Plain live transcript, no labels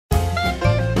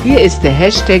Hier ist der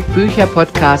Hashtag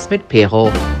Bücher-Podcast mit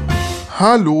Pero.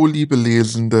 Hallo, liebe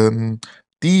Lesenden.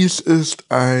 Dies ist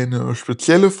eine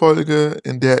spezielle Folge,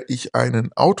 in der ich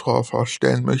einen Autor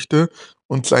vorstellen möchte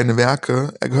und seine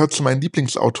Werke. Er gehört zu meinen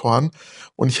Lieblingsautoren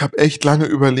und ich habe echt lange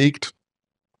überlegt,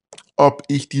 ob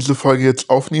ich diese Folge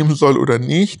jetzt aufnehmen soll oder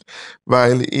nicht,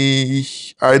 weil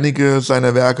ich einige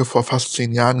seiner Werke vor fast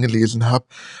 10 Jahren gelesen habe.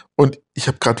 Und ich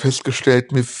habe gerade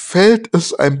festgestellt, mir fällt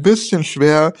es ein bisschen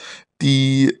schwer,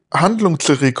 die Handlung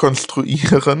zu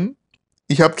rekonstruieren.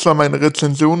 Ich habe zwar meine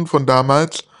Rezensionen von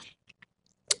damals,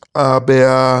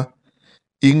 aber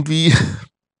irgendwie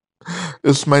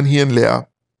ist mein Hirn leer,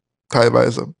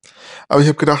 teilweise. Aber ich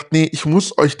habe gedacht, nee, ich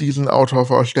muss euch diesen Autor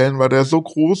vorstellen, weil der so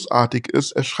großartig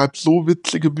ist. Er schreibt so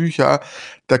witzige Bücher,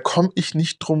 da komme ich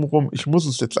nicht drum rum. Ich muss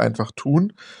es jetzt einfach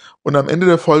tun. Und am Ende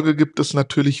der Folge gibt es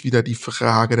natürlich wieder die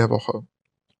Frage der Woche.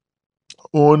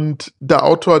 Und der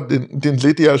Autor, den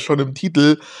seht ihr ja schon im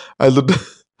Titel. Also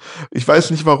ich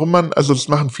weiß nicht, warum also das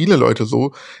machen viele Leute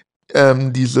so,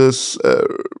 die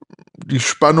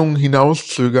Spannung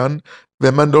hinauszögern,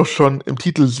 wenn man doch schon im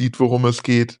Titel sieht, worum es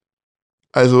geht.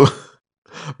 Also,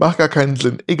 macht gar keinen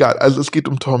Sinn. Egal, also es geht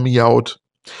um Tommy Jaud.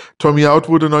 Tommy Jaud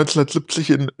wurde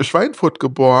 1970 in Schweinfurt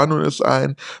geboren und ist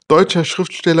ein deutscher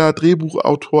Schriftsteller,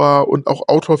 Drehbuchautor und auch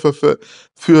Autor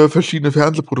für verschiedene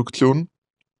Fernsehproduktionen.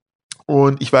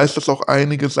 Und ich weiß, dass auch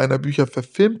einige seiner Bücher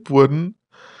verfilmt wurden.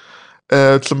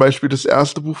 Zum Beispiel das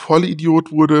erste Buch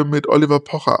Vollidiot wurde mit Oliver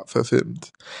Pocher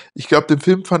verfilmt. Ich glaube, den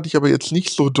Film fand ich aber jetzt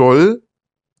nicht so doll.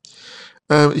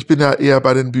 Ich bin ja eher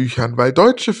bei den Büchern, weil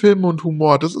deutsche Filme und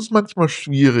Humor, das ist manchmal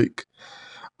schwierig.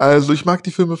 Also ich mag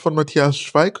die Filme von Matthias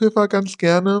Schweighöfer ganz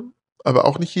gerne, aber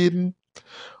auch nicht jeden.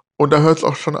 Und da hört es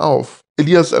auch schon auf.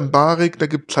 Elias Mbarek, da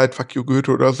gibt Zeit, Fuck you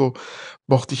Goethe oder so,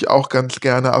 mochte ich auch ganz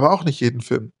gerne, aber auch nicht jeden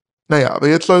Film. Naja, aber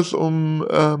jetzt soll es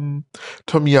um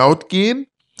Tommy Jaud gehen.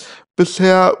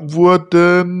 Bisher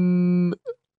wurden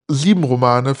 7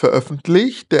 Romane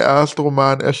veröffentlicht. Der erste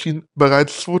Roman erschien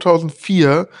bereits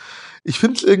 2004. Ich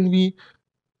finde es irgendwie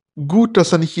gut,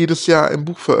 dass er nicht jedes Jahr ein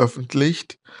Buch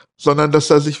veröffentlicht, sondern dass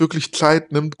er sich wirklich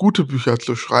Zeit nimmt, gute Bücher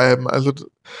zu schreiben. Also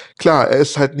klar, er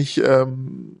ist halt nicht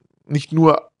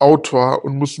nur Autor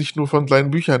und muss nicht nur von seinen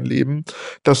Büchern leben.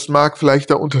 Das mag vielleicht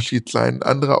der Unterschied sein.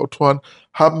 Andere Autoren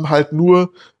haben halt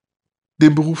nur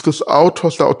den Beruf des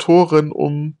Autors, der Autorin,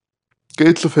 um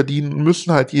Geld zu verdienen und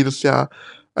müssen halt jedes Jahr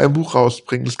ein Buch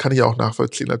rausbringen. Das kann ich auch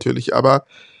nachvollziehen natürlich. Aber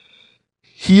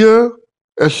hier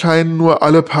erscheinen nur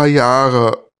alle paar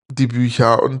Jahre die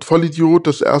Bücher. Und Vollidiot,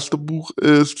 das erste Buch,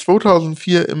 ist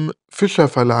 2004 im Fischer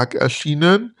Verlag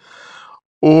erschienen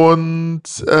und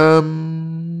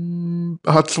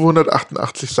hat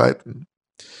 288 Seiten.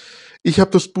 Ich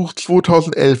habe das Buch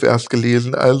 2011 erst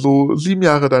gelesen, also 7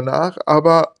 Jahre danach,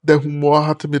 aber der Humor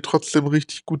hatte mir trotzdem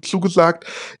richtig gut zugesagt.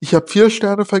 Ich habe 4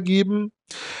 Sterne vergeben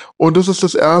und das ist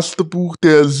das erste Buch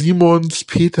der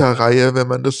Simons-Peter-Reihe,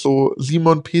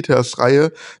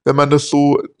 Simon-Peters-Reihe, wenn man das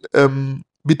so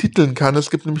betiteln kann.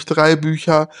 Es gibt nämlich 3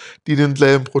 Bücher, die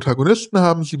denselben Protagonisten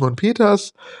haben, Simon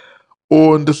Peters,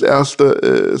 und das erste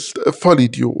ist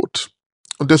Vollidiot.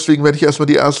 Und deswegen werde ich erstmal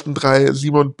die ersten 3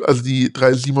 Simon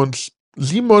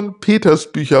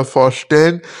Peters Bücher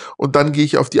vorstellen und dann gehe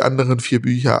ich auf die anderen 4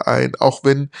 Bücher ein, auch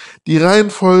wenn die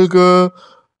Reihenfolge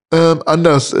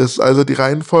anders ist. Also die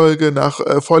Reihenfolge nach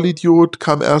Vollidiot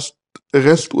kam erst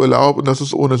Resturlaub und das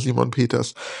ist ohne Simon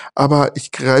Peters. Aber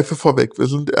ich greife vorweg, wir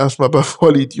sind erstmal bei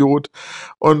Vollidiot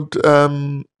und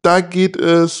da geht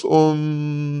es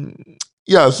um,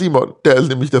 ja, Simon, der ist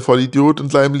nämlich der Vollidiot. In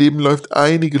seinem Leben läuft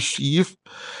einiges schief.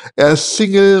 Er ist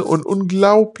Single und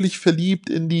unglaublich verliebt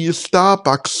in die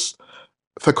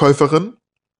Starbucks-Verkäuferin.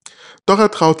 Doch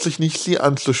er traut sich nicht, sie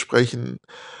anzusprechen.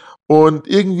 Und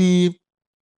irgendwie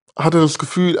hat er das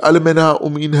Gefühl, alle Männer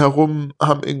um ihn herum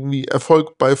haben irgendwie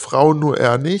Erfolg bei Frauen, nur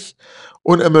er nicht.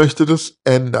 Und er möchte das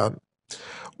ändern.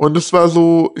 Und es war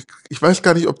so, ich weiß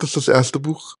gar nicht, ob das erste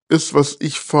Buch ist, was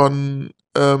ich von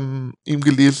ihm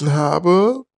gelesen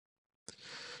habe.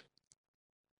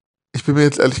 Ich bin mir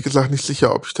jetzt ehrlich gesagt nicht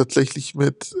sicher, ob ich tatsächlich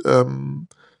mit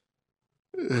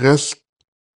Rest,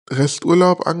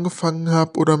 Resturlaub angefangen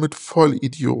habe oder mit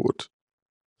Vollidiot.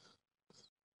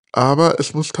 Aber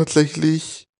es muss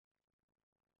tatsächlich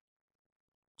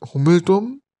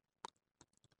Hummeldumm.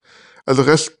 Also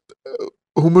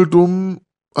Hummeldumm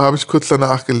habe ich kurz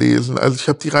danach gelesen. Also ich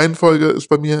habe die Reihenfolge ist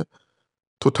bei mir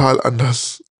total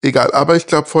anders. Egal, aber ich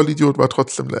glaube, Vollidiot war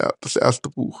trotzdem das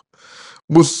erste Buch.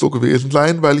 Muss so gewesen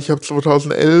sein, weil ich habe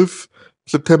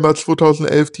September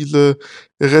 2011 diese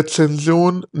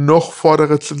Rezension noch vor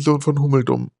der Rezension von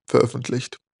Hummeldumm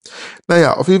veröffentlicht.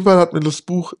 Naja, auf jeden Fall hat mir das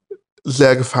Buch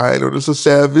sehr gefallen. Und es ist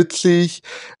sehr witzig,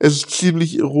 es ist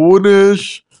ziemlich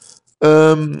ironisch.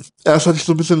 Erst hatte ich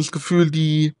so ein bisschen das Gefühl,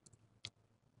 die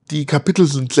Kapitel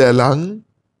sind sehr lang,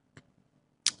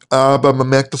 aber man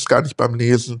merkt das gar nicht beim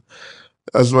Lesen.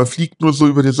 Also man fliegt nur so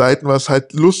über die Seiten, was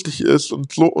halt lustig ist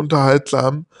und so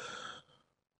unterhaltsam.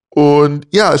 Und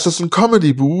ja, es ist ein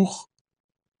Comedy-Buch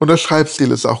und der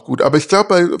Schreibstil ist auch gut. Aber ich glaube,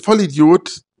 bei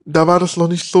Vollidiot, da war das noch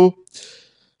nicht so.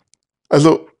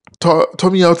 Also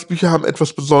Tommy Jauds Bücher haben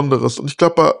etwas Besonderes. Und ich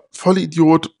glaube, bei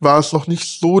Vollidiot war es noch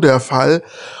nicht so der Fall.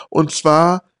 Und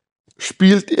zwar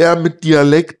spielt er mit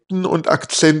Dialekten und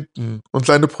Akzenten. Und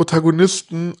seine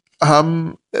Protagonisten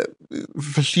haben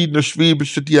verschiedene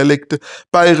schwäbische Dialekte,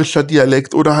 bayerischer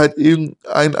Dialekt oder halt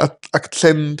irgendein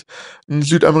Akzent, einen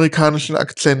südamerikanischen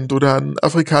Akzent oder einen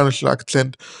afrikanischen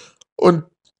Akzent. Und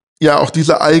ja, auch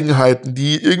diese Eigenheiten,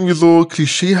 die irgendwie so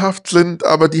klischeehaft sind,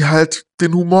 aber die halt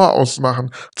den Humor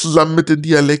ausmachen, zusammen mit den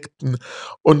Dialekten.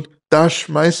 Und da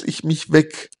schmeiß ich mich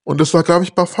weg. Und das war, glaube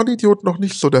ich, bei Vollidiot noch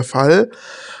nicht so der Fall.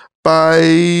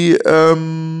 Bei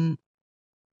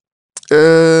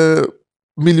äh,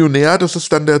 Millionär, das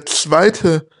ist dann der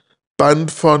zweite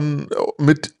Band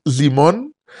mit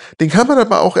Simon. Den kann man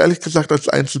aber auch ehrlich gesagt als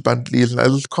Einzelband lesen.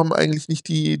 Also es kommen eigentlich nicht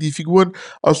die Figuren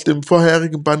aus dem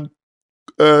vorherigen Band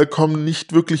kommen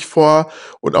nicht wirklich vor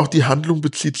und auch die Handlung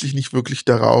bezieht sich nicht wirklich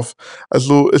darauf.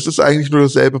 Also es ist eigentlich nur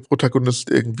derselbe Protagonist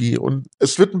irgendwie und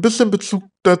es wird ein bisschen Bezug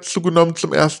dazu genommen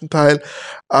zum ersten Teil,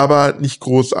 aber nicht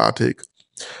großartig.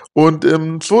 Und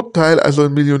im zweiten Teil, also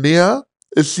im Millionär,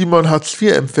 ist Simon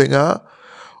Hartz-IV-Empfänger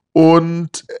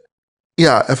und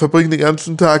ja, er verbringt den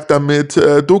ganzen Tag damit,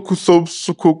 Doku-Soaps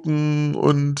zu gucken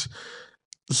und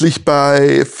sich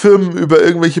bei Firmen über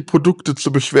irgendwelche Produkte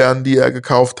zu beschweren, die er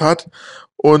gekauft hat.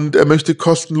 Und er möchte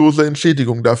kostenlose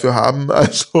Entschädigung dafür haben.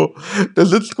 Also, der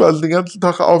sitzt quasi den ganzen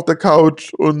Tag auf der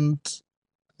Couch und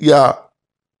ja,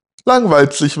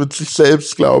 langweilt sich mit sich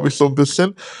selbst, glaube ich, so ein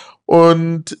bisschen.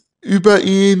 Und über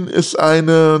ihn ist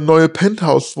eine neue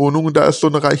Penthouse-Wohnung und da ist so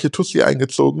eine reiche Tussi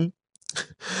eingezogen.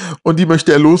 Und die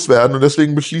möchte er loswerden und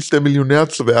deswegen beschließt er, Millionär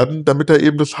zu werden, damit er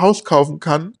eben das Haus kaufen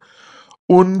kann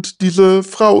und diese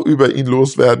Frau über ihn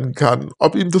loswerden kann.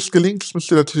 Ob ihm das gelingt, das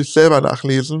müsst ihr natürlich selber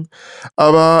nachlesen.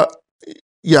 Aber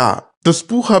ja, das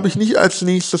Buch habe ich nicht als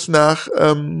nächstes nach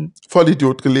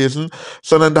Vollidiot gelesen,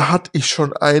 sondern da hatte ich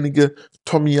schon einige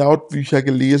Tommy Jaud Bücher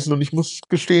gelesen und ich muss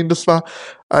gestehen, das war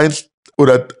eins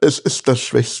oder es ist das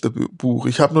schwächste Buch.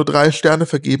 Ich habe nur 3 Sterne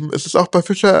vergeben. Es ist auch bei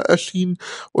Bücher erschienen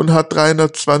und hat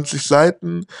 320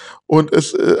 Seiten und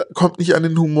es kommt nicht an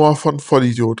den Humor von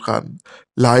Vollidiot ran.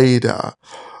 Leider.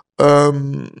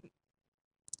 Ähm,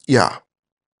 ja,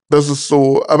 das ist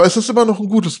so, aber es ist immer noch ein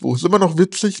gutes Buch, es ist immer noch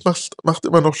witzig, macht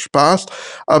immer noch Spaß,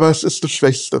 aber es ist das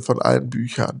Schwächste von allen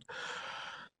Büchern.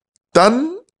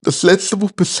 Dann, das letzte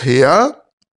Buch bisher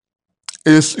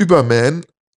ist Überman,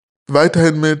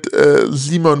 weiterhin mit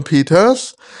Simon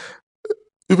Peters.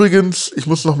 Übrigens, ich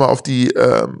muss noch mal auf die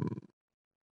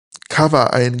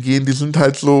Cover eingehen, die sind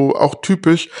halt so auch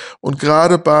typisch und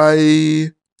gerade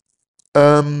bei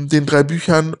den 3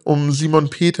 Büchern um Simon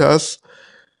Peters,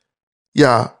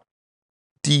 ja,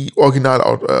 die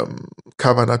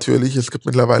Original-Cover natürlich. Es gibt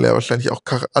mittlerweile ja wahrscheinlich auch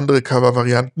andere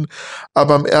Cover-Varianten.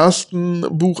 Aber im ersten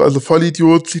Buch, also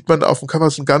Vollidiot, sieht man auf dem Cover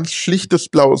ist ein ganz schlichtes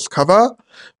blaues Cover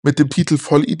mit dem Titel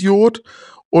Vollidiot.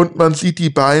 Und man sieht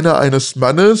die Beine eines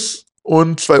Mannes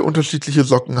und 2 unterschiedliche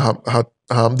Socken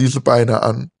haben diese Beine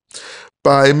an.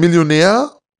 Bei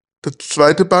Millionär, das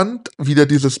zweite Band, wieder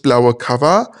dieses blaue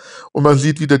Cover und man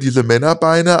sieht wieder diese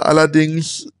Männerbeine,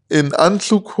 allerdings in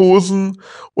Anzughosen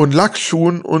und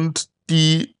Lackschuhen und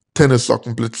die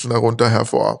Tennissocken blitzen darunter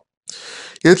hervor.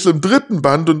 Jetzt im dritten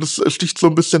Band, und das sticht so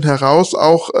ein bisschen heraus,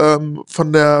 auch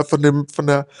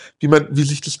wie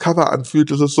sich das Cover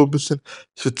anfühlt, das ist so ein bisschen,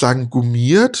 ich würde sagen,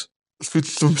 gummiert. Es fühlt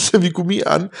sich so ein bisschen wie Gummi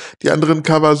an. Die anderen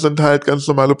Cover sind halt ganz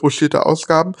normale broschierte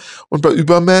Ausgaben. Und bei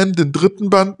Überman, den dritten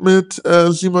Band mit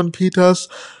Simon Peters,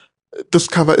 das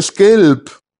Cover ist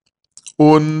gelb.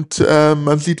 Und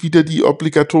man sieht wieder die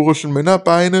obligatorischen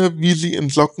Männerbeine, wie sie in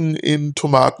Socken in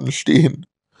Tomaten stehen.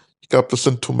 Ich glaube, das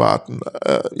sind Tomaten,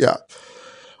 ja.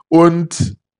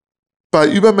 Und bei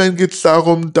Überman geht es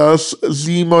darum, dass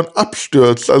Simon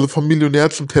abstürzt, also vom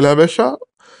Millionär zum Tellerwäscher.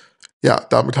 Ja,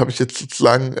 damit habe ich jetzt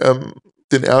sozusagen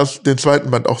den zweiten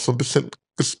Band auch so ein bisschen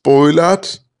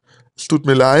gespoilert. Es tut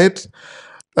mir leid.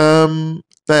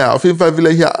 Naja, auf jeden Fall will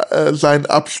er hier seinen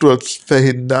Absturz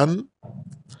verhindern.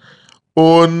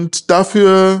 Und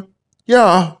dafür,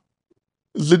 ja,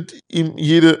 sind ihm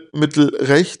jede Mittel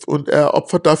recht und er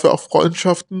opfert dafür auch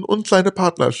Freundschaften und seine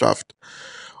Partnerschaft.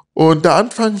 Und da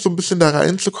anfangen so ein bisschen da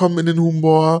reinzukommen in den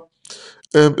Humor,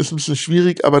 Ist ein bisschen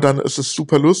schwierig, aber dann ist es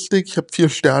super lustig. Ich habe 4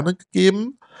 Sterne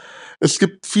gegeben. Es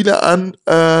gibt viele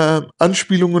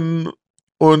Anspielungen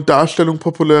und Darstellungen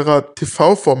populärer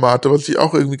TV-Formate, was ich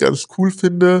auch irgendwie ganz cool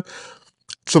finde.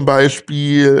 Zum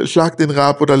Beispiel Schlag den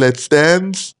Raab oder Let's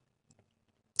Dance.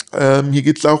 Hier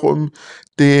geht es auch um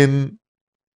den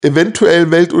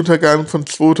eventuellen Weltuntergang von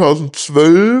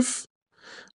 2012.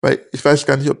 Weil ich weiß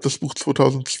gar nicht, ob das Buch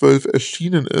 2012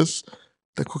 erschienen ist.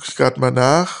 Da gucke ich gerade mal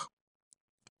nach.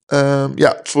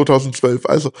 Ja, 2012.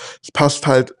 Also es passt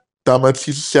halt. Damals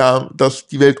hieß es ja, dass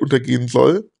die Welt untergehen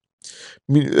soll.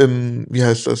 Wie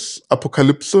heißt das?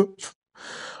 Apokalypse.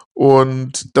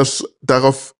 Und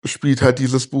darauf spielt halt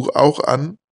dieses Buch auch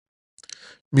an.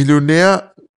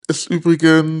 Millionär ist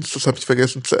übrigens, das habe ich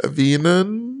vergessen zu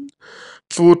erwähnen,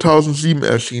 2007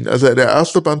 erschienen. Also der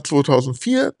erste Band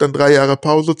 2004, dann 3 Jahre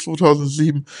Pause,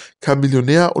 2007 kam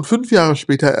Millionär und 5 Jahre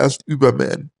später erst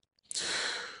Überman.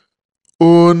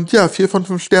 Und ja, 4 von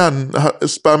 5 Sternen.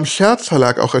 Ist beim Scherz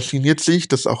Verlag auch erschienen. Jetzt sehe ich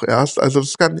das auch erst. Also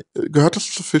gehört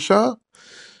das zu Fischer?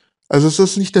 Also es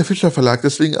ist nicht der Fischer Verlag,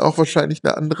 deswegen auch wahrscheinlich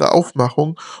eine andere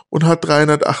Aufmachung und hat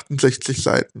 368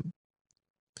 Seiten.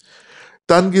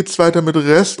 Dann geht's weiter mit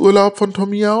Resturlaub von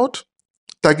Tommy Jaud.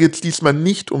 Da geht's diesmal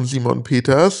nicht um Simon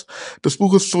Peters. Das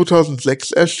Buch ist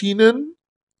 2006 erschienen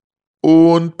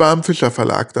und beim Fischer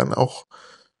Verlag dann auch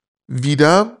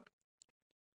wieder.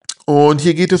 Und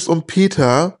hier geht es um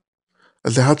Peter.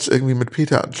 Also er hat es irgendwie mit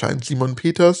Peter anscheinend, Simon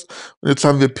Peters. Und jetzt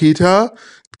haben wir Peter,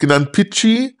 genannt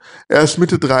Pitschi. Er ist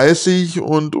Mitte 30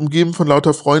 und umgeben von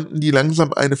lauter Freunden, die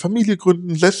langsam eine Familie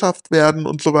gründen, sesshaft werden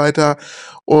und so weiter.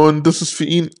 Und das ist für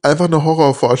ihn einfach eine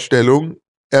Horrorvorstellung.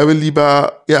 Er will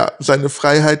lieber, ja, seine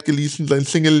Freiheit genießen, sein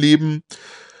Single-Leben.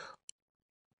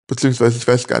 Beziehungsweise ich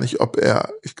weiß gar nicht,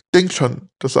 ich denke schon,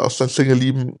 dass er auch sein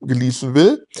Single-Leben genießen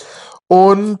will.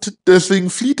 Und deswegen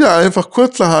flieht er einfach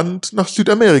kurzerhand nach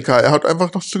Südamerika. Er haut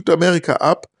einfach nach Südamerika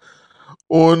ab.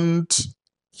 Und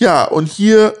ja, und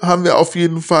hier haben wir auf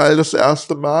jeden Fall das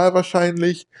erste Mal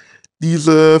wahrscheinlich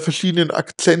diese verschiedenen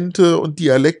Akzente und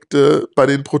Dialekte bei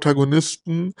den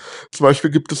Protagonisten. Zum Beispiel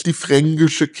gibt es die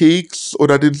fränkische Keks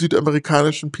oder den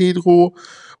südamerikanischen Pedro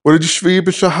oder die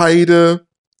schwäbische Heide.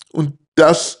 Und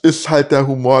das ist halt der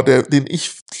Humor, den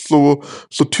ich so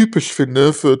typisch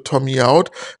finde für Tommy Jaud.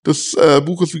 Das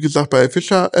Buch ist, wie gesagt, bei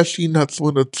Fischer erschienen, hat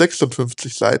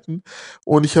 256 Seiten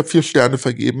und ich habe 4 Sterne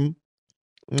vergeben.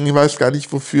 Ich weiß gar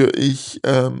nicht, wofür ich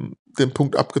den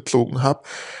Punkt abgezogen habe.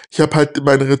 Ich habe halt in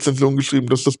meine Rezension geschrieben,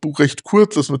 dass das Buch recht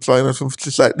kurz ist mit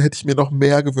 250 Seiten. Hätte ich mir noch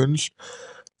mehr gewünscht,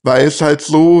 weil es halt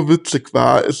so witzig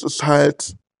war. Es ist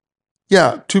halt,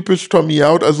 ja, typisch Tommy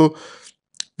Jaud. Also,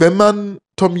 wenn man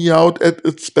Tommy Jaud at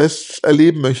its best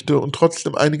erleben möchte und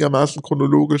trotzdem einigermaßen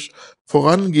chronologisch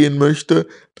vorangehen möchte,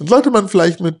 dann sollte man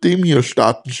vielleicht mit dem hier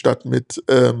starten, statt mit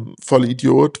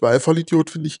Vollidiot, weil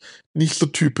Vollidiot finde ich nicht so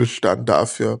typisch dann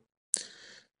dafür.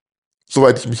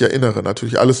 Soweit ich mich erinnere,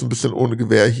 natürlich alles ein bisschen ohne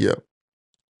Gewehr hier.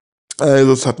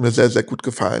 Also es hat mir sehr, sehr gut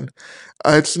gefallen.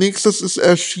 Als nächstes ist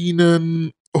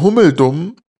erschienen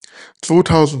Hummeldumm,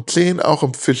 2010 auch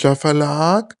im Fischer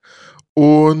Verlag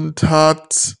und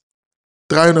hat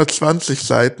 320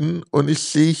 Seiten und ich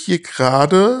sehe hier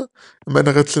gerade, in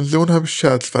meiner Rezension habe ich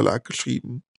Scherz Verlag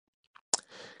geschrieben.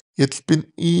 Jetzt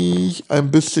bin ich ein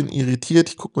bisschen irritiert.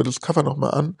 Ich gucke mir das Cover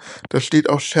nochmal an. Da steht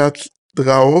auch Scherz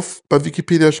drauf. Bei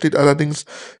Wikipedia steht allerdings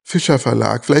Fischer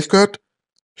Verlag. Vielleicht gehört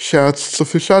Scherz zu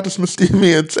Fischer. Das müsst ihr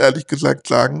mir jetzt ehrlich gesagt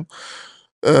sagen.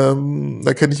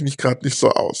 Da kenne ich mich gerade nicht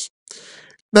so aus.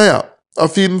 Naja,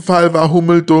 auf jeden Fall war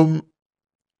Hummeldumm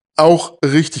auch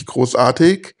richtig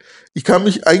großartig. Ich kann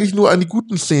mich eigentlich nur an die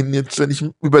guten Szenen jetzt, wenn ich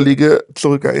überlege,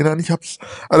 zurückerinnern. Ich habe es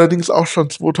allerdings auch schon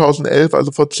 2011,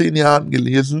 also vor 10 Jahren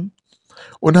gelesen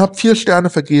und habe 4 Sterne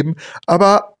vergeben.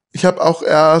 Aber ich habe auch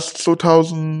erst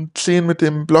 2010 mit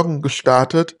dem Bloggen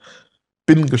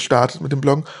bin gestartet mit dem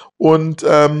Bloggen und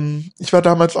ich war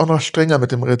damals auch noch strenger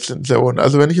mit dem Rezensionen.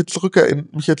 Also wenn ich jetzt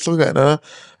mich jetzt zurückerinnere,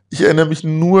 ich erinnere mich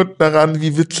nur daran,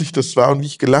 wie witzig das war und wie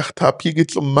ich gelacht habe. Hier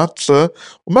geht es um Matze.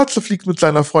 Und Matze fliegt mit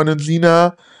seiner Freundin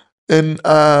Sina wie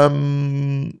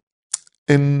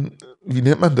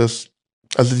nennt man das?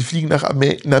 Also die fliegen nach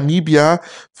Namibia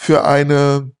für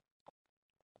eine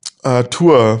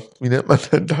Tour. Wie nennt man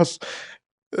denn das?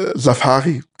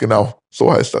 Safari, genau,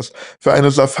 so heißt das. Für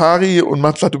eine Safari und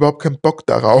Matze hat überhaupt keinen Bock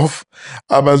darauf.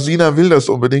 Aber Sina will das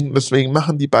unbedingt, deswegen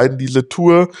machen die beiden diese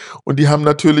Tour und die haben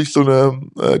natürlich so eine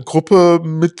Gruppe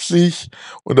mit sich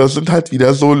und da sind halt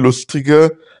wieder so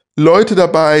lustige Leute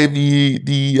dabei, wie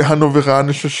die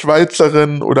hannoveranische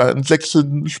Schweizerin oder ein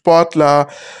sächsischen Sportler,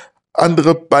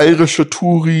 andere bayerische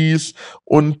Touris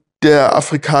und der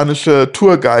afrikanische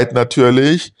Tourguide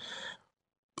natürlich.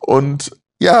 Und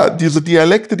ja, diese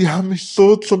Dialekte, die haben mich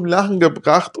so zum Lachen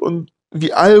gebracht und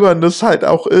wie albern das halt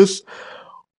auch ist.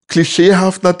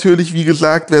 Klischeehaft natürlich, wie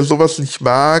gesagt, wer sowas nicht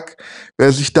mag,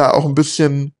 wer sich da auch ein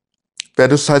bisschen, wer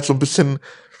das halt so ein bisschen,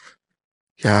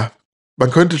 ja, man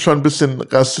könnte schon ein bisschen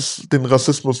den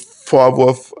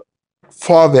Rassismusvorwurf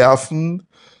vorwerfen,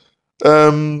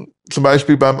 zum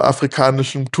Beispiel beim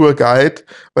afrikanischen Tourguide,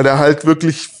 weil er halt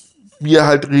wirklich, wie er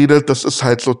halt redet, das ist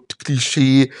halt so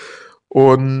Klischee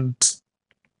und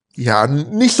ja,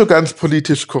 nicht so ganz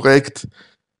politisch korrekt,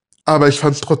 aber ich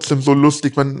fand es trotzdem so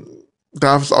lustig. Man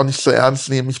darf es auch nicht so ernst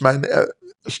nehmen. Ich meine, er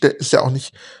ist ja auch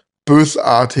nicht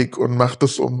bösartig und macht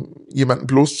es, um jemanden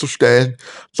bloßzustellen,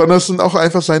 sondern es sind auch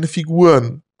einfach seine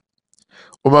Figuren.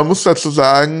 Und man muss dazu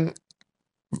sagen,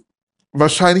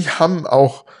 wahrscheinlich haben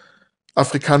auch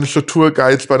afrikanische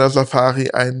Tourguides bei der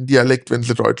Safari einen Dialekt, wenn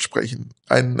sie Deutsch sprechen.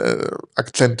 Einen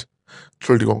Akzent.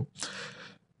 Entschuldigung.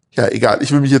 Ja, egal.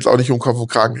 Ich will mich jetzt auch nicht um Kopf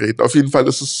und Kragen reden. Auf jeden Fall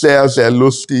ist es sehr, sehr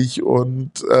lustig.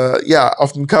 Und ja,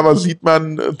 auf dem Cover sieht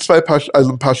man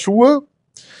ein paar Schuhe.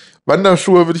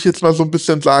 Wanderschuhe würde ich jetzt mal so ein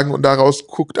bisschen sagen. Und daraus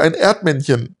guckt ein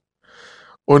Erdmännchen.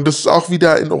 Und das ist auch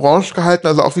wieder in Orange gehalten.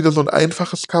 Also auch wieder so ein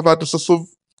einfaches Cover. Das ist so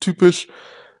typisch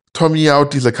Tommy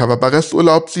Jaud, diese Cover. Bei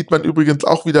Resturlaub sieht man übrigens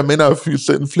auch wieder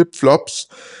Männerfüße in Flipflops,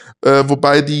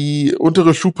 wobei die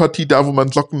untere Schuhpartie, da wo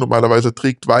man Socken normalerweise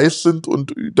trägt, weiß sind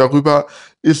und darüber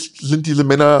sind diese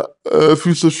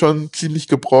Männerfüße schon ziemlich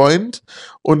gebräunt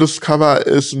und das Cover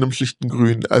ist in einem schlichten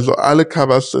Grün. Also alle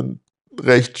Covers sind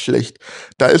recht schlecht.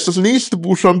 Da ist das nächste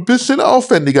Buch schon ein bisschen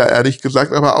aufwendiger, ehrlich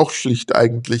gesagt, aber auch schlicht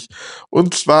eigentlich.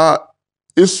 Und zwar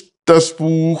ist das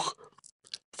Buch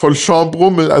von Sean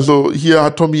Brummel, also hier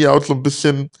hat Tommy Jaud so ein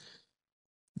bisschen,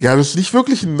 ja, das ist nicht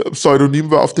wirklich ein Pseudonym,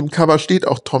 weil auf dem Cover steht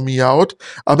auch Tommy Jaud,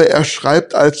 aber er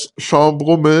schreibt als Sean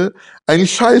Brummel,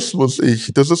 eigentlich Scheiß muss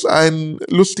ich. Das ist ein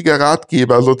lustiger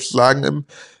Ratgeber sozusagen,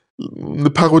 eine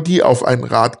Parodie auf einen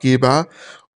Ratgeber.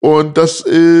 Und das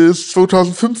ist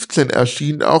 2015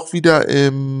 erschienen, auch wieder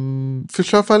im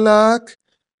Fischer Verlag.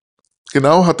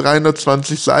 Genau, hat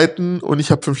 320 Seiten und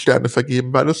ich habe 5 Sterne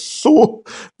vergeben, weil es so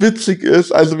witzig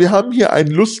ist. Also wir haben hier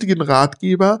einen lustigen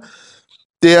Ratgeber,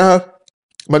 der,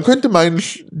 man könnte meinen,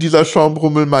 dieser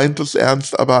Schaumbrummel meint es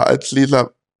ernst, aber als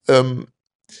Leser,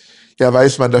 ja,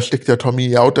 weiß man, da steckt ja Tommy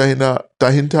Jaud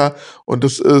dahinter und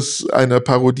es ist eine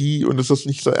Parodie und es ist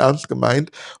nicht so ernst gemeint.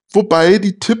 Wobei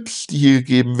die Tipps, die hier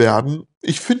gegeben werden,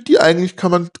 ich finde die eigentlich,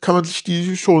 kann man sich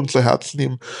die schon zu Herzen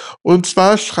nehmen. Und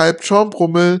zwar schreibt Sean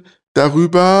Brummel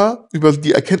über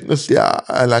die Erkenntnis, die er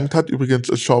erlangt hat, übrigens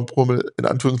ist Sean Brummel in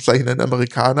Anführungszeichen ein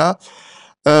Amerikaner,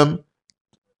 ähm,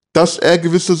 dass er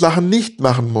gewisse Sachen nicht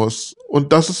machen muss.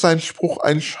 Und das ist sein Spruch,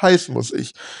 ein Scheiß muss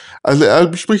ich. Also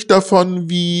er spricht davon,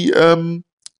 wie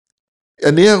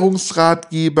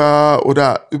Ernährungsratgeber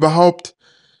oder überhaupt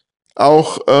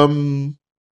auch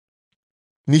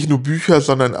nicht nur Bücher,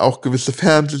 sondern auch gewisse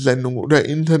Fernsehsendungen oder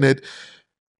Internet,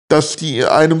 dass die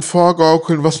einem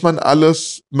vorgaukeln, was man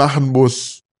alles machen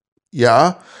muss.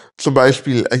 Ja, zum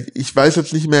Beispiel, ich weiß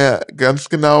jetzt nicht mehr ganz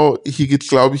genau, hier geht's,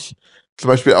 glaube ich, zum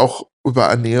Beispiel auch über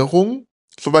Ernährung,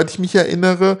 soweit ich mich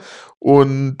erinnere.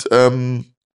 Und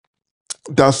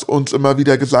dass uns immer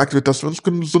wieder gesagt wird, dass wir uns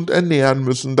gesund ernähren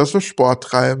müssen, dass wir Sport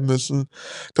treiben müssen,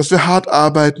 dass wir hart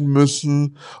arbeiten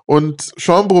müssen. Und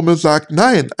Sean Brummel sagt,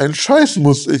 nein, ein Scheiß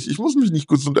muss ich. Ich muss mich nicht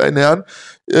gesund ernähren.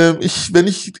 Wenn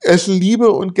ich Essen liebe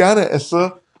und gerne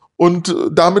esse und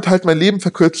damit halt mein Leben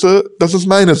verkürze, das ist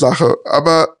meine Sache.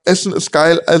 Aber Essen ist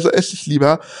geil, also esse ich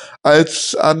lieber,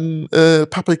 als an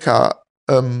Paprika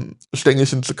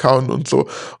Stängelchen zu kauen und so.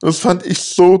 Und das fand ich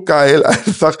so geil,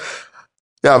 einfach.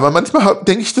 Ja, aber manchmal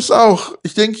denke ich das auch.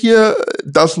 Ich denke hier,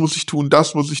 das muss ich tun,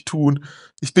 das muss ich tun.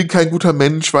 Ich bin kein guter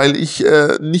Mensch, weil ich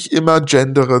nicht immer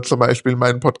gendere, zum Beispiel in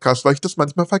meinem Podcast, weil ich das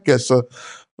manchmal vergesse,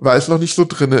 weil es noch nicht so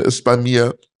drinne ist bei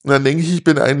mir. Und dann denke ich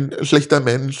bin ein schlechter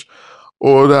Mensch.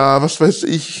 Oder was weiß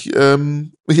ich,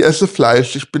 ich esse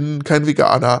Fleisch, ich bin kein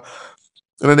Veganer.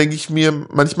 Und dann denke ich mir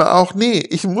manchmal auch, nee,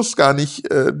 ich muss gar nicht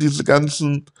diese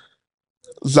ganzen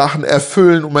Sachen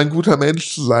erfüllen, um ein guter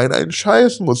Mensch zu sein. Einen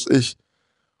Scheiß muss ich.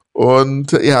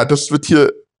 Und ja, das wird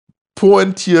hier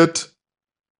pointiert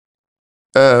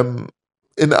ähm,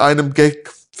 in einem Gag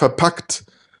verpackt.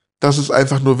 Das ist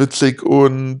einfach nur witzig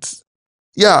und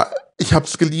ja, ich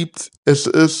hab's geliebt. Es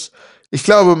ist, ich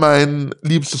glaube, mein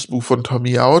liebstes Buch von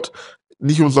Tommy Jaud.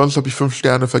 Nicht umsonst habe ich 5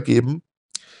 Sterne vergeben.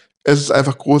 Es ist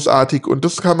einfach großartig und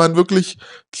das kann man wirklich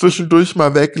zwischendurch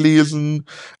mal weglesen.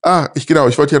 Ich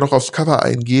wollte ja noch aufs Cover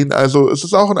eingehen. Also es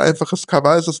ist auch ein einfaches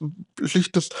Cover, es ist ein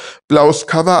schlichtes blaues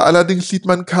Cover. Allerdings sieht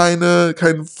man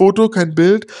kein Foto, kein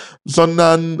Bild,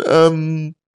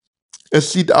 sondern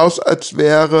es sieht aus, als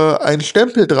wäre ein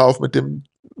Stempel drauf mit dem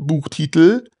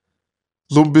Buchtitel.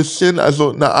 So ein bisschen,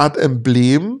 also eine Art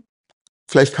Emblem.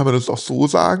 Vielleicht kann man das auch so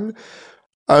sagen.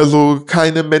 Also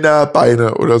keine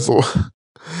Männerbeine oder so.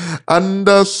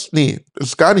 Anders, nee,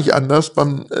 ist gar nicht anders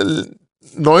beim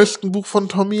neuesten Buch von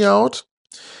Jaud.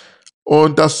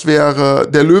 Und das wäre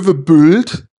Der Löwe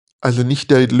büllt, also nicht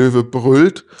der Löwe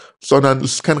brüllt, sondern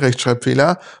es ist kein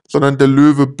Rechtschreibfehler, sondern Der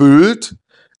Löwe büllt.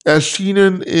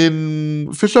 Erschienen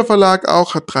im Fischer Verlag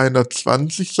auch, hat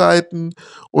 320 Seiten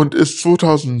und ist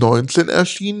 2019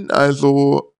 erschienen,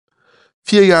 also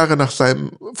 4 Jahre nach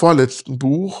seinem vorletzten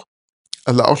Buch,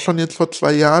 also auch schon jetzt vor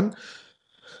 2 Jahren.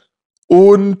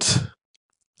 Und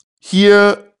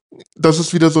hier, das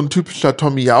ist wieder so ein typischer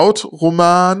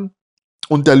Jaud-Roman.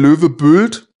 Und Der Löwe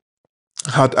büllt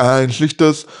hat ein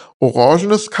schlichtes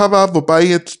orangenes Cover, wobei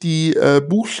jetzt die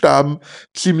Buchstaben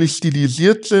ziemlich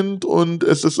stilisiert sind und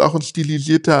es ist auch ein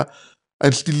stilisiertes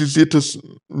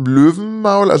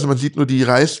Löwenmaul, also man sieht nur die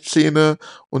Reißzähne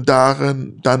und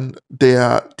darin dann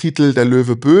der Titel Der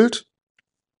Löwe büllt.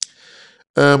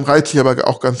 Reiht sich aber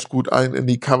auch ganz gut ein in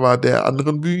die Cover der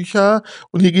anderen Bücher.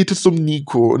 Und hier geht es um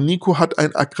Nico. Und Nico hat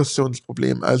ein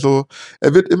Aggressionsproblem. Also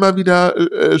er wird immer wieder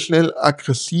schnell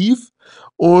aggressiv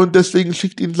und deswegen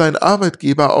schickt ihn sein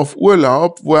Arbeitgeber auf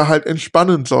Urlaub, wo er halt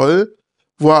entspannen soll,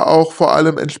 wo er auch vor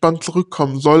allem entspannt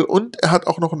zurückkommen soll. Und er hat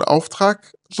auch noch einen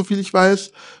Auftrag, soviel ich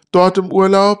weiß, dort im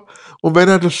Urlaub. Und wenn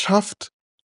er das schafft,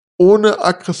 ohne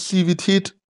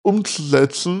Aggressivität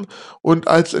umzusetzen und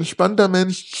als entspannter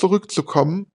Mensch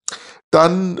zurückzukommen,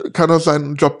 dann kann er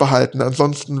seinen Job behalten.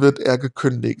 Ansonsten wird er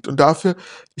gekündigt. Und dafür,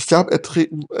 ich glaube, er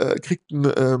kriegt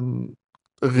einen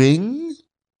Ring,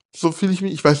 so viel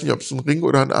ich weiß nicht, ob es ein Ring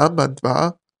oder ein Armband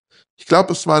war. Ich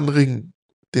glaube, es war ein Ring,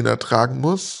 den er tragen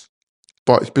muss.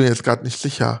 Boah, ich bin jetzt gerade nicht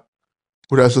sicher.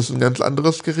 Oder ist es ein ganz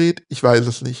anderes Gerät? Ich weiß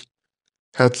es nicht.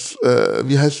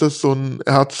 Wie heißt das? So ein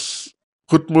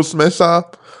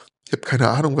Herzrhythmusmesser. Ich habe keine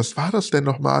Ahnung, was war das denn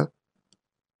nochmal?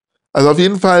 Also auf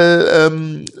jeden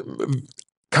Fall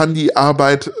kann die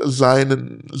Arbeit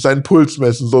seinen Puls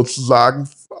messen, sozusagen,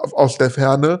 aus der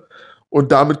Ferne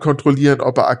und damit kontrollieren,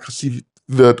 ob er aggressiv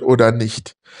wird oder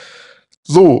nicht.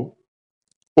 So,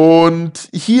 und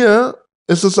hier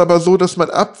ist es aber so, dass man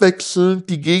abwechselnd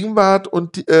die Gegenwart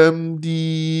und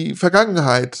die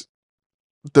Vergangenheit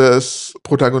des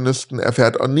Protagonisten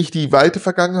erfährt. Und nicht die weite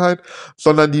Vergangenheit,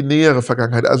 sondern die nähere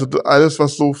Vergangenheit. Also alles,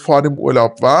 was so vor dem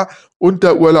Urlaub war und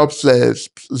der Urlaub selbst.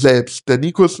 Der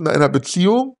Nico ist in einer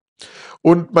Beziehung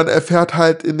und man erfährt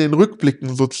halt in den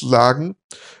Rückblicken sozusagen,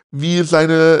 wie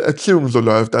seine Erziehung so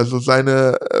läuft. Also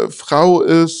seine Frau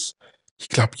ist, ich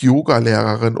glaube,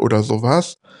 Yoga-Lehrerin oder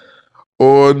sowas.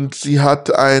 Und sie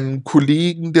hat einen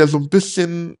Kollegen, der so ein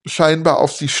bisschen scheinbar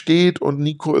auf sie steht und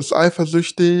Nico ist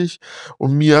eifersüchtig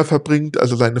und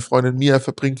also seine Freundin Mia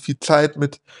verbringt viel Zeit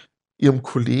mit ihrem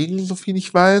Kollegen, soviel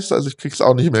ich weiß. Also ich krieg's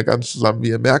auch nicht mehr ganz zusammen, wie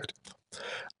ihr merkt.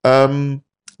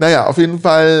 Naja, auf jeden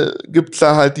Fall gibt's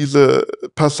da halt diese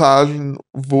Passagen,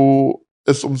 wo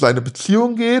es um seine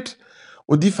Beziehung geht.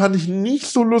 Und die fand ich nicht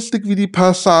so lustig wie die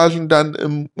Passagen dann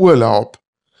im Urlaub.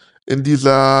 In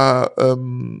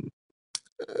diesem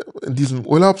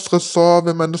Urlaubsressort,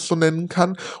 wenn man das so nennen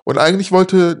kann. Und eigentlich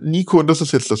wollte Nico, und das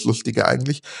ist jetzt das Lustige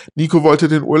eigentlich, Nico wollte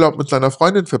den Urlaub mit seiner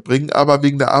Freundin verbringen, aber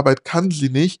wegen der Arbeit kann sie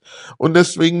nicht. Und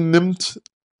deswegen nimmt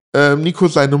Nico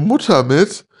seine Mutter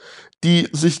mit, die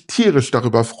sich tierisch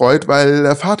darüber freut, weil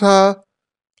der Vater,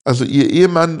 also ihr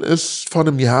Ehemann, ist vor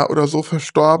einem Jahr oder so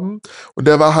verstorben. Und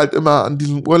der war halt immer an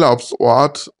diesem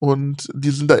Urlaubsort und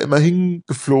die sind da immer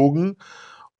hingeflogen.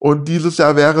 Und dieses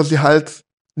Jahr wäre sie halt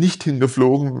nicht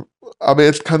hingeflogen. Aber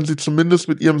jetzt kann sie zumindest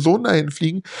mit ihrem Sohn dahin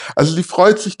fliegen. Also sie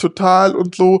freut sich total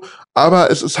und so,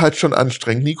 aber es ist halt schon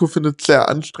anstrengend. Nico findet es sehr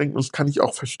anstrengend und das kann ich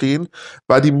auch verstehen,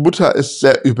 weil die Mutter ist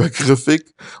sehr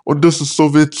übergriffig und das ist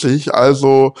so witzig.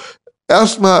 Also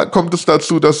erstmal kommt es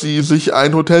dazu, dass sie sich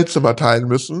ein Hotelzimmer teilen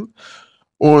müssen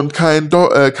und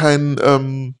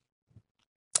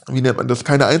wie nennt man das,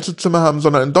 keine Einzelzimmer haben,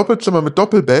 sondern ein Doppelzimmer mit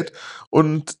Doppelbett.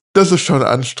 Und das ist schon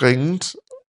anstrengend,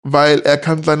 weil er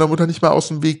kann seiner Mutter nicht mal aus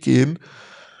dem Weg gehen.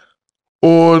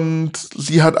 Und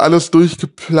sie hat alles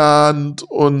durchgeplant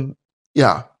und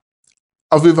ja,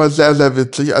 auf jeden Fall sehr, sehr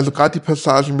witzig. Also gerade die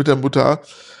Passagen mit der Mutter.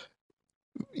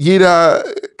 Jeder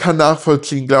kann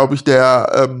nachvollziehen, glaube ich,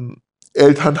 der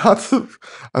Eltern hat.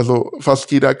 Also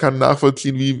fast jeder kann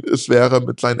nachvollziehen, wie es wäre,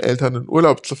 mit seinen Eltern in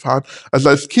Urlaub zu fahren. Also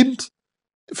als Kind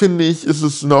finde ich, ist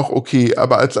es noch okay,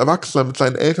 aber als Erwachsener mit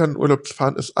seinen Eltern in Urlaub zu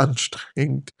fahren, ist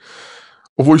anstrengend.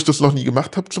 Obwohl ich das noch nie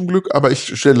gemacht habe zum Glück, aber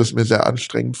ich stelle es mir sehr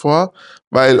anstrengend vor,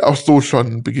 weil auch so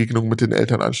schon Begegnungen mit den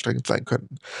Eltern anstrengend sein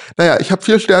könnten. Naja, ich habe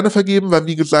 4 Sterne vergeben, weil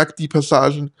wie gesagt, die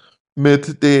Passagen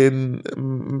mit den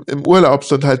im Urlaub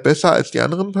sind halt besser als die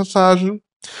anderen Passagen.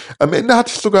 Am Ende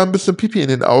hatte ich sogar ein bisschen Pipi in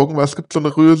den Augen, weil es gibt so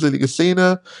eine rührselige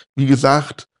Szene. Wie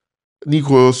gesagt,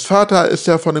 Nikos Vater ist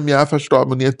ja vor einem Jahr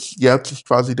verstorben und jetzt jährt sich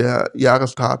quasi der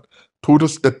Jahrestag.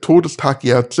 Der Todestag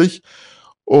jährt sich.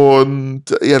 Und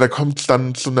ja, da kommt es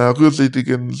dann zu einer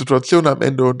rührseligen Situation am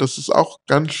Ende und das ist auch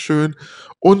ganz schön.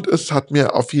 Und es hat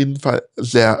mir auf jeden Fall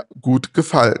sehr gut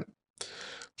gefallen.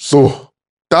 So,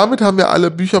 damit haben wir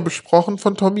alle Bücher besprochen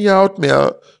von Tommy Jaud.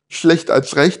 Mehr schlecht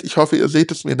als recht. Ich hoffe, ihr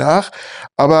seht es mir nach.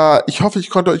 Aber ich hoffe, ich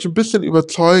konnte euch ein bisschen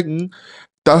überzeugen,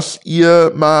 dass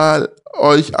ihr mal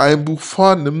euch ein Buch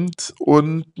vornimmt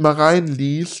und mal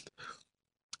lest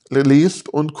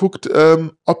und guckt,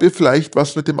 ob ihr vielleicht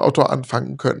was mit dem Autor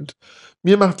anfangen könnt.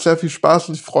 Mir macht es sehr viel Spaß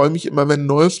und ich freue mich immer, wenn ein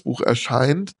neues Buch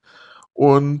erscheint.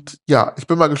 Und ja, ich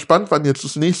bin mal gespannt, wann jetzt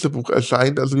das nächste Buch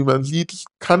erscheint. Also wie man sieht, es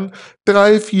kann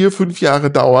 3, 4, 5 Jahre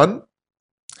dauern.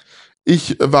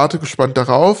 Ich warte gespannt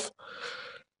darauf.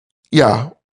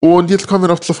 Ja, und jetzt kommen wir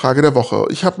noch zur Frage der Woche.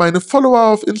 Ich habe meine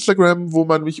Follower auf Instagram, wo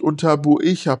man mich unter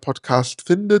Bücher Podcast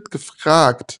findet,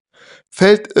 gefragt,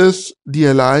 fällt es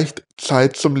dir leicht,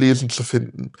 Zeit zum Lesen zu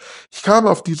finden? Ich kam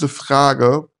auf diese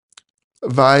Frage,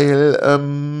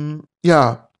 weil,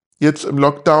 ja, jetzt im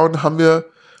Lockdown haben wir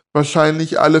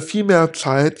wahrscheinlich alle viel mehr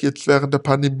Zeit, jetzt während der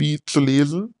Pandemie zu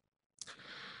lesen.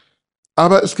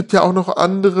 Aber es gibt ja auch noch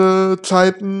andere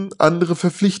Zeiten, andere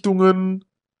Verpflichtungen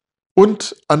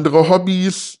und andere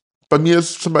Hobbys. Bei mir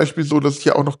ist es zum Beispiel so, dass ich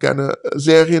ja auch noch gerne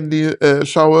Serien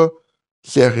schaue.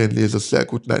 Serien lese ist sehr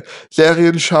gut, nein.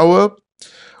 Serien schaue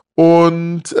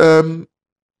und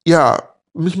ja,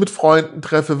 mich mit Freunden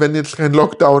treffe, wenn jetzt kein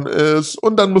Lockdown ist.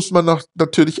 Und dann muss man noch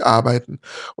natürlich arbeiten.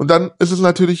 Und dann ist es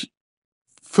natürlich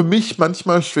für mich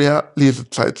manchmal schwer,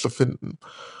 Lesezeit zu finden.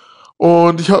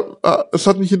 Und es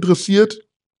hat mich interessiert,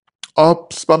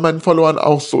 ob es bei meinen Followern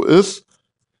auch so ist.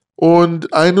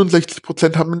 Und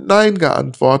 61% haben mit Nein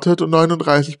geantwortet und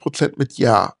 39% mit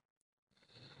Ja.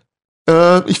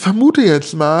 Ich vermute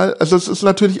jetzt mal, also es ist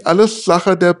natürlich alles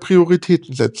Sache der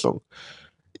Prioritätensetzung.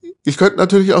 Ich könnte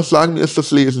natürlich auch sagen, mir ist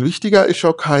das Lesen wichtiger, ich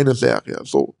schaue keine Serie.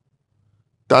 So.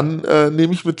 Dann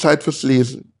nehme ich mir Zeit fürs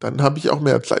Lesen. Dann habe ich auch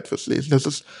mehr Zeit fürs Lesen. Das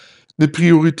ist eine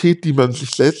Priorität, die man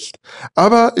sich setzt.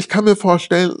 Aber ich kann mir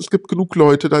vorstellen, es gibt genug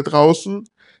Leute da draußen,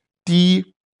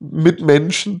 die mit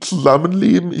Menschen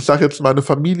zusammenleben. Ich sage jetzt mal, eine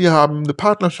Familie haben, eine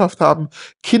Partnerschaft haben,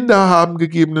 Kinder haben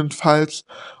gegebenenfalls.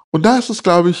 Und da ist es,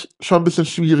 glaube ich, schon ein bisschen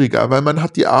schwieriger, weil man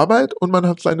hat die Arbeit und man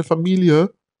hat seine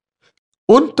Familie.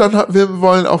 Und dann wir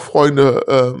wollen auch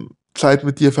Freunde Zeit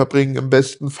mit dir verbringen, im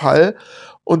besten Fall.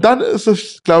 Und dann ist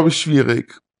es, glaube ich,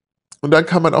 schwierig. Und dann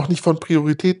kann man auch nicht von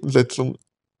Prioritätensetzung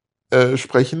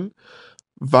sprechen,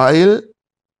 weil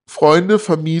Freunde,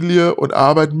 Familie und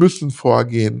Arbeit müssen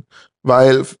vorgehen.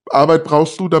 Weil Arbeit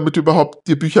brauchst du, damit du überhaupt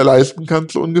dir Bücher leisten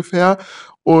kannst, so ungefähr.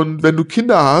 Und wenn du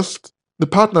Kinder hast, eine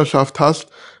Partnerschaft hast,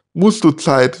 musst du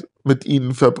Zeit mit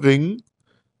ihnen verbringen.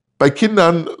 Bei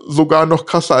Kindern sogar noch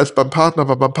krasser als beim Partner,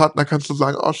 weil beim Partner kannst du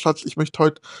sagen, oh Schatz, ich möchte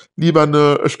heute lieber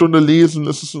eine Stunde lesen,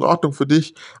 ist es in Ordnung für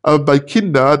dich? Aber bei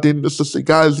Kindern, denen ist es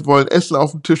egal, sie wollen Essen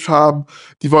auf dem Tisch haben,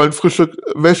 die wollen frische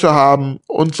Wäsche haben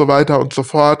und so weiter und so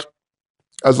fort.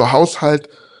 Also Haushalt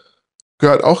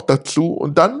gehört auch dazu.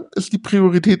 Und dann ist die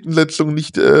Prioritätensetzung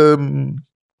nicht, ja,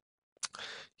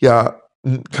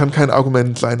 kann kein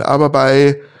Argument sein. Aber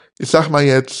bei, ich sag mal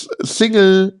jetzt,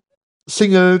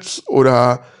 Singles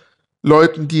oder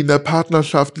Leuten, die in der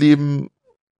Partnerschaft leben,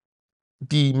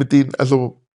 die mit denen,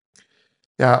 also,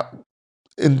 ja,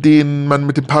 in denen man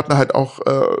mit dem Partner halt auch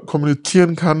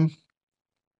kommunizieren kann.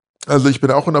 Also ich bin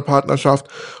auch in der Partnerschaft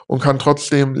und kann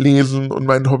trotzdem lesen und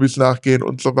meinen Hobbys nachgehen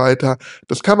und so weiter.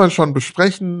 Das kann man schon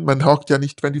besprechen. Man hockt ja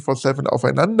nicht 24/7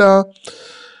 aufeinander.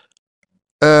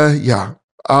 Ja,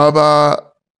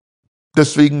 aber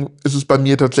deswegen ist es bei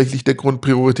mir tatsächlich der Grund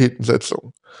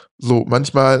Prioritätensetzung. So,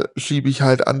 manchmal schiebe ich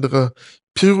halt andere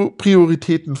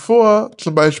Prioritäten vor,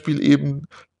 zum Beispiel eben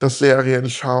das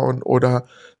Serien schauen oder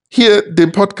hier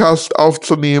den Podcast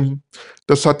aufzunehmen.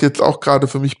 Das hat jetzt auch gerade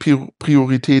für mich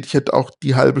Priorität. Ich hätte auch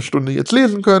die halbe Stunde jetzt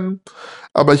lesen können,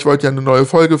 aber ich wollte ja eine neue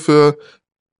Folge für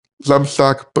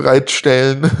Samstag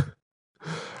bereitstellen.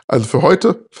 Also für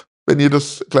heute, wenn ihr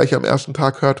das gleich am ersten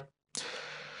Tag hört.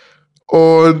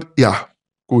 Und ja,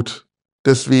 gut.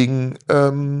 Deswegen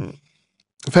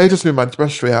fällt es mir manchmal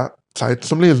schwer, Zeit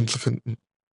zum Lesen zu finden.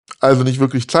 Also nicht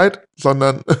wirklich Zeit,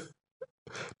 sondern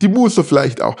die Muße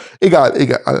vielleicht auch. Egal.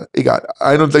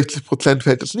 61%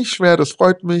 fällt es nicht schwer, das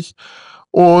freut mich.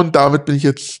 Und damit bin ich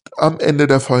jetzt am Ende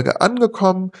der Folge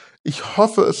angekommen. Ich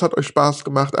hoffe, es hat euch Spaß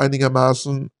gemacht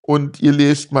einigermaßen und ihr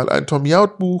lest mal ein Tom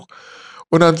Jaud Buch.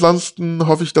 Und ansonsten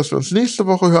hoffe ich, dass wir uns nächste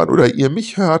Woche hören oder ihr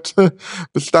mich hört.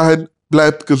 Bis dahin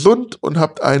bleibt gesund und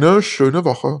habt eine schöne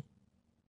Woche.